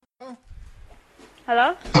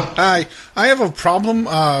Hello? Hi. I have a problem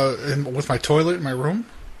with my toilet in my room.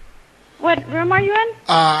 What room are you in?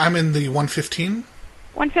 I'm in the 115.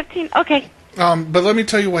 115? Okay. But let me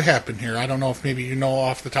tell you what happened here. I don't know if maybe you know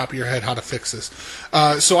off the top of your head how to fix this.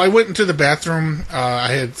 So I went into the bathroom.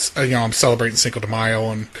 I had, I'm celebrating Cinco de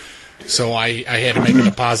Mayo, and so I had to make a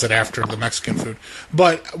deposit after the Mexican food.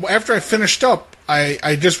 But after I finished up,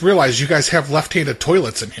 I just realized you guys have left-handed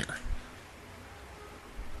toilets in here.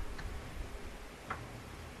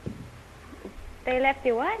 They left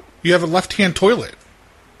you what? You have a left-hand toilet.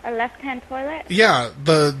 A left-hand toilet? Yeah,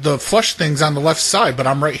 the flush thing's on the left side, but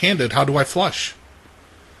I'm right-handed. How do I flush?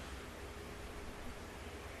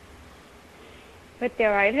 With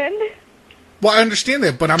your right hand? Well, I understand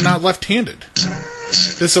that, but I'm not left-handed.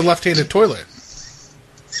 This is a left-handed toilet.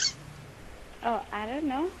 Oh, I don't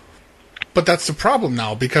know. But that's the problem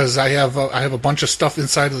now, because I have a bunch of stuff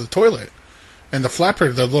inside of the toilet, and the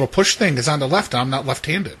flapper, the little push thing, is on the left, and I'm not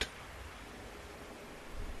left-handed.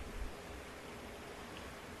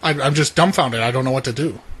 I'm just dumbfounded. I don't know what to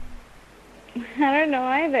do. I don't know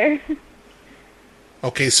either.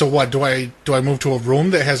 Okay, so what? Do I move to a room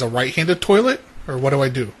that has a right-handed toilet, or what do I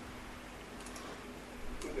do?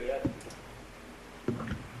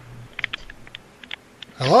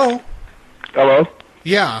 Hello? Hello?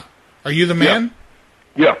 Yeah. Are you the man?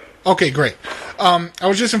 Yeah. Okay, great. I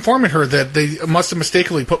was just informing her that they must have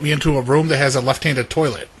mistakenly put me into a room that has a left-handed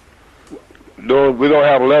toilet. No, we don't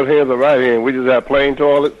have a left hand or right hand. We just have plain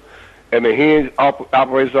toilet, and the hinge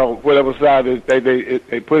operates on whatever side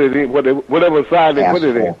they put it in, whatever side they put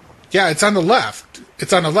it in. Yeah, it's on the left.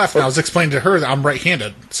 It's on the left, and I was explaining to her that I'm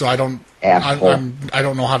right-handed, so I don't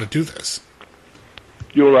know how to do this.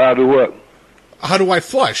 You don't know how to do what? How do I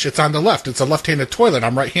flush? It's on the left. It's a left-handed toilet.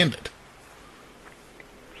 I'm right-handed.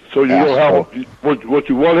 So you don't have what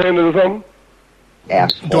you one-handed or something?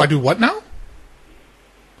 Asshole. Do I do what now?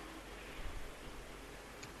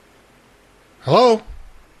 Hello?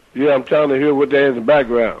 Yeah, I'm trying to hear what there is in the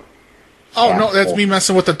background. Oh, no, that's me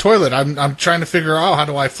messing with the toilet. I'm trying to figure out how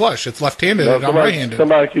do I flush. It's left-handed and I'm right-handed.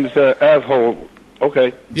 Somebody keeps saying asshole.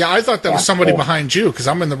 Okay. Yeah, I thought that was somebody behind you because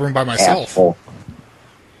I'm in the room by myself.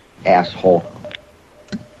 Asshole.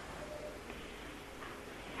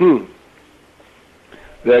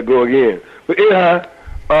 There go again. But anyhow,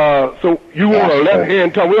 so you want a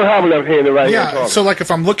left-hand toilet. We don't have a left-hand and right-hand toilet. Yeah, so like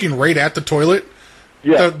if I'm looking right at the toilet,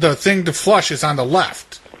 the thing to flush is on the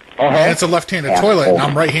left. And it's a left-handed toilet, and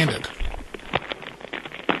I'm right-handed.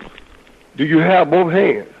 Do you have both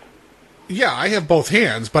hands? Yeah, I have both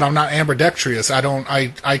hands, but I'm not ambidextrous.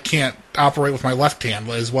 I can't operate with my left hand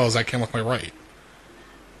as well as I can with my right.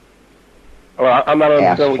 Well, I'm not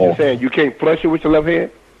understanding what you're saying. You can't flush it with your left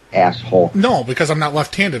hand? Asshole. No, because I'm not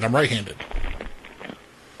left-handed. I'm right-handed.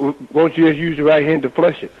 Won't you just use your right hand to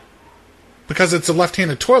flush it? Because it's a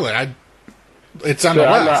left-handed toilet. It's on the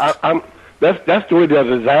left. That's the way they're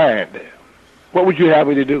designed. What would you have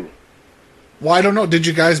me to do? Well, I don't know. Did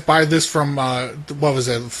you guys buy this from, what was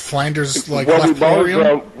it, Flanders, What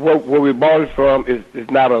we bought it from is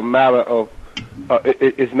not a matter of,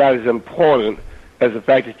 it's not as important as the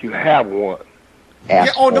fact that you have one.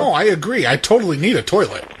 Yeah, oh no, I agree. I totally need a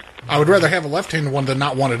toilet. I would rather have a left-handed one than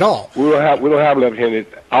not one at all. We don't have left-handed.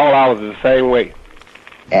 All ours is the same way.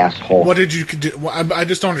 Asshole. What did you do? Well, I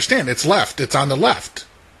just don't understand. It's left. It's on the left.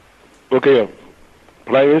 Okay,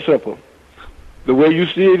 plain and simple. The way you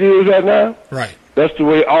see it is right now, right? That's the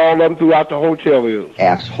way all of them throughout the hotel is.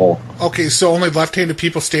 Asshole. Okay, so only left-handed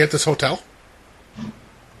people stay at this hotel?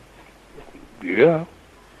 Yeah.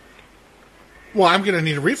 Well, I'm going to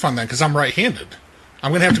need a refund then because I'm right-handed.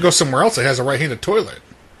 I'm going to have to go somewhere else that has a right-handed toilet.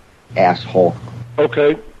 Asshole.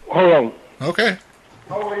 Okay, hold on. Okay.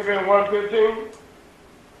 How long you been 115?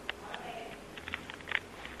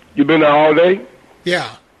 You been there all day?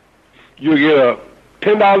 Yeah. You get a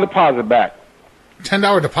 $10 deposit back.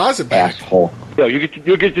 $10 deposit back? Asshole. Yeah,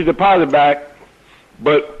 you'll get your deposit back,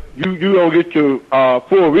 but you don't get your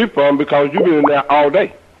full refund because you've been in there all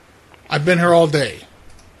day. I've been here all day.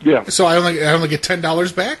 Yeah. So I only get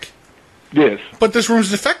 $10 back? Yes. But this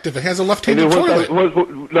room's defective. It has a left-handed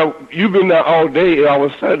toilet. No, you've been there all day, and all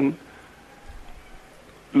of a sudden,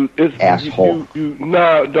 asshole. You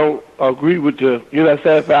now don't agree with the. You're not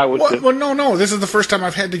satisfied with the. Well, no. This is the first time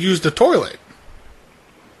I've had to use the toilet.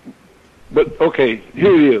 But okay,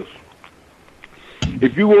 here it is.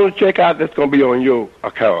 If you want to check out, that's going to be on your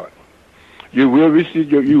account. You will receive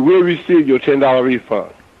your $10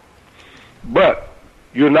 refund. But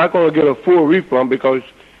you're not going to get a full refund because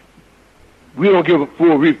we don't give a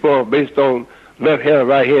full refund based on left hand and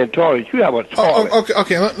right hand toilet. You have a toilet.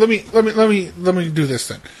 Okay. Let me do this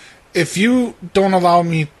then. If you don't allow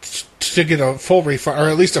me to get a full refund, or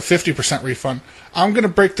at least a 50% refund. I'm going to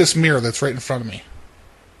break this mirror that's right in front of me.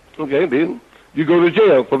 Okay, then you go to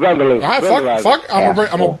jail for vandalism. All right, fuck. I'm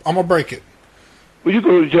gonna break it. Well, you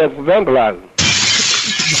go to jail for vandalizing.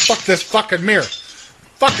 Fuck this fucking mirror.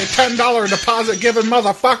 Fucking $10 deposit given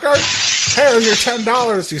motherfucker. Here's your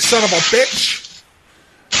 $10, you son of a bitch.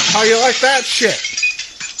 How you like that shit?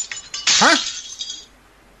 Huh?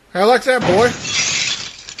 How you like that, boy?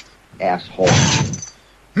 Asshole.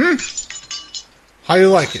 How you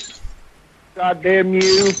like it? Goddamn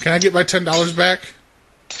you. Can I get my $10 back?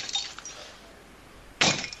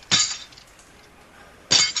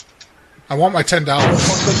 I want my $10.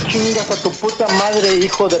 Chingas a tu puta madre,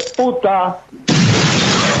 hijo de puta.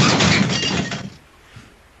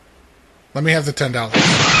 Let me have the $10.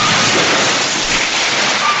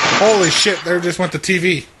 Holy shit, there just went the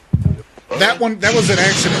TV. That was an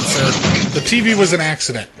accident, sir. The TV was an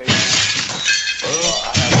accident.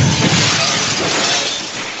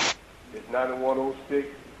 It's 9106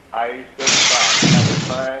 IH35. I have a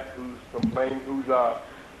client who's complaining,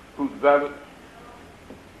 who's valid.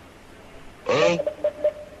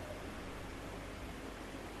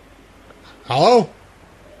 Hello?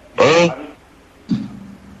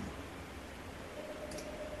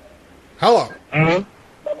 Hello?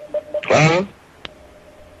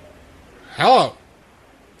 Hello?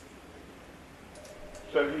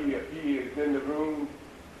 So he is in the room,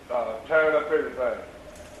 tearing up everything.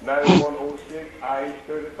 9106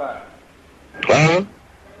 IH35.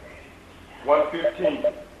 115.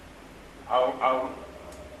 I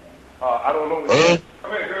don't know.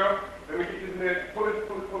 Come here, girl. Let me get this man. Pull his